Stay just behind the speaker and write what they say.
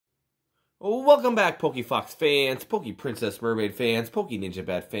Welcome back, PokeFox fans, Poke Princess Mermaid fans, Poke Ninja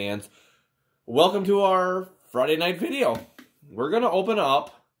Bat fans. Welcome to our Friday night video. We're going to open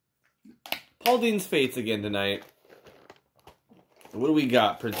up Paulding's Fates again tonight. What do we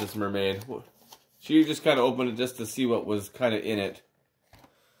got, Princess Mermaid? She just kind of opened it just to see what was kind of in it.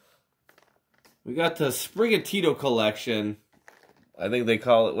 We got the Sprigatito collection. I think they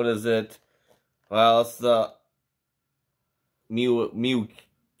call it, what is it? Well, it's the Mew,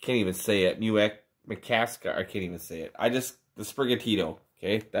 can't even say it. Mewascar, I can't even say it. The Sprigatito,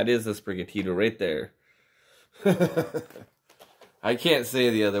 okay? That is the Sprigatito right there. I can't say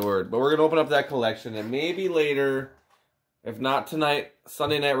the other word, but we're going to open up that collection, and maybe later, if not tonight,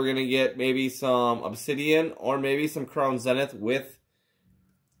 Sunday night, we're going to get maybe some Obsidian or maybe some Crown Zenith with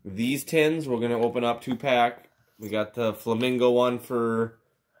these tins. We're going to open up 2-pack. We got the Flamingo one for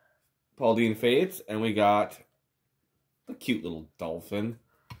Paulding Fates, and we got the cute little dolphin.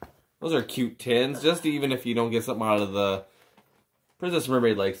 Those are cute tins, just even if you don't get something out of the... Princess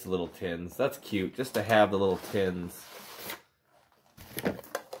Mermaid likes the little tins. That's cute, just to have the little tins. I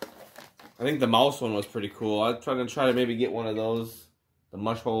think the mouse one was pretty cool. I'm trying to maybe get one of those. The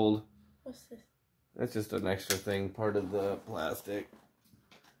mush hold. What's this? That's just an extra thing, part of the plastic.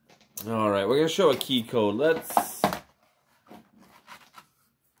 Alright, we're going to show a key code. Let's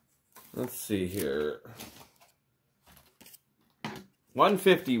see here.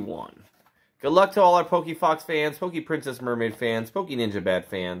 151. Good luck to all our PokeFox fans, Poke Princess Mermaid fans, Poke Ninja Bat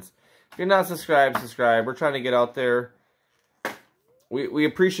fans. If you're not subscribed, subscribe. We're trying to get out there. We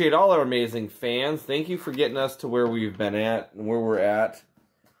appreciate all our amazing fans. Thank you for getting us to where we've been at and where we're at.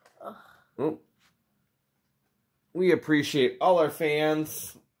 We appreciate all our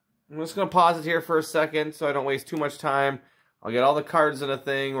fans. I'm just going to pause it here for a second so I don't waste too much time. I'll get all the cards in a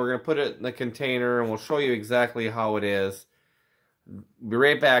thing. We're going to put it in the container and we'll show you exactly how it is. Be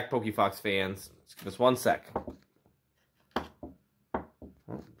right back, PokeFox fans. Just give us 1 sec.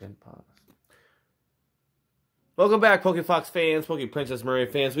 Welcome back, PokeFox fans, Poke Princess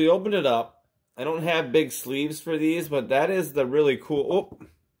Mermaid fans. We opened it up. I don't have big sleeves for these, but that is the really cool... Oh,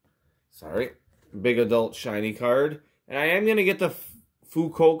 sorry. Big adult shiny card. And I am going to get the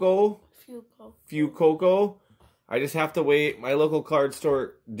Fuecoco. I just have to wait. My local card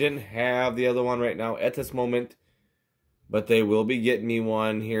store didn't have the other one right now at this moment. But they will be getting me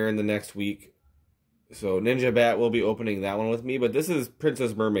one here in the next week. So Ninja Bat will be opening that one with me. But this is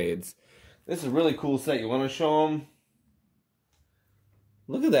Princess Mermaid's. This is a really cool set. You want to show them?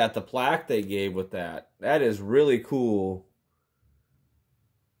 Look at that. The plaque they gave with that. That is really cool.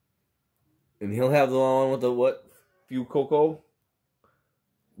 And he'll have the one with the what? Fuecoco.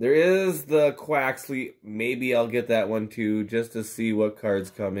 There is the Quaxly. Maybe I'll get that one too. Just to see what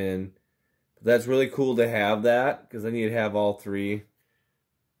cards come in. That's really cool to have that, because then you'd have all three.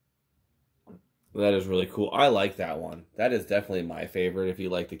 That is really cool. I like that one. That is definitely my favorite if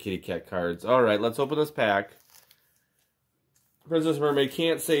you like the kitty cat cards. Alright, let's open this pack. Princess Mermaid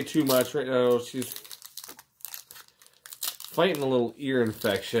can't say too much right now. She's fighting a little ear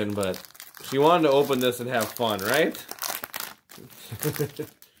infection, but she wanted to open this and have fun, right?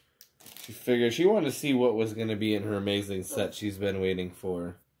 She figured she wanted to see what was going to be in her amazing set she's been waiting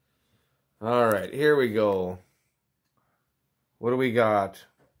for. Alright, here we go. What do we got?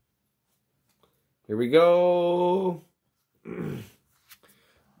 Here we go.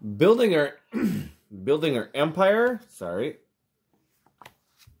 Building our empire. Sorry.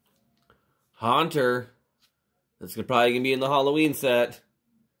 Haunter. That's probably gonna be in the Halloween set.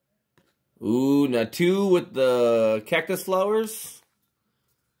 Ooh, Natu with the cactus flowers.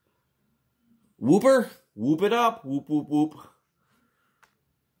 Wooper. Whoop it up. Whoop, whoop, whoop.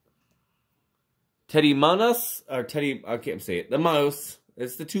 Teddy Manus, or Teddy, I can't say it, the mouse.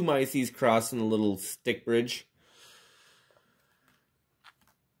 It's the two mices crossing a little stick bridge.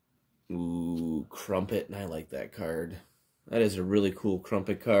 Ooh, Crumpet, and I like that card. That is a really cool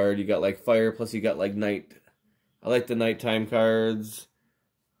Crumpet card. You got like fire, plus you got like night. I like the nighttime cards.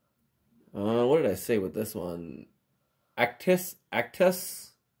 What did I say with this one? Actus.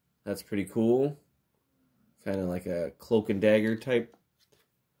 That's pretty cool. Kind of like a cloak and dagger type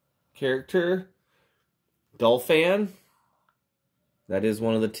character. Dolphin. That is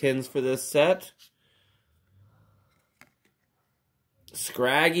one of the tins for this set.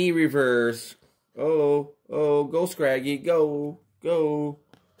 Scraggy reverse. Oh, go Scraggy, go.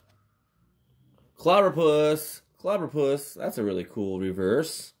 Clobberpuss. That's a really cool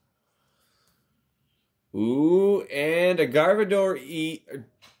reverse. Ooh, and a Gardevoir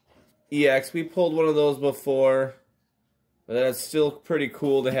EX. We pulled one of those before. But that's still pretty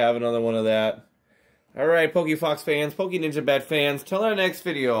cool to have another one of that. Alright, PokeFox fans, Poke Ninja Bat fans, till our next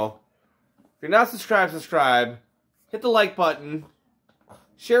video, If you're not subscribed, subscribe. Hit the like button.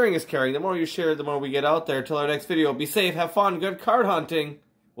 Sharing is caring. The more you share, the more we get out there. Till our next video, be safe, have fun, good card hunting.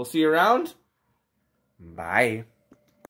 We'll see you around. Bye.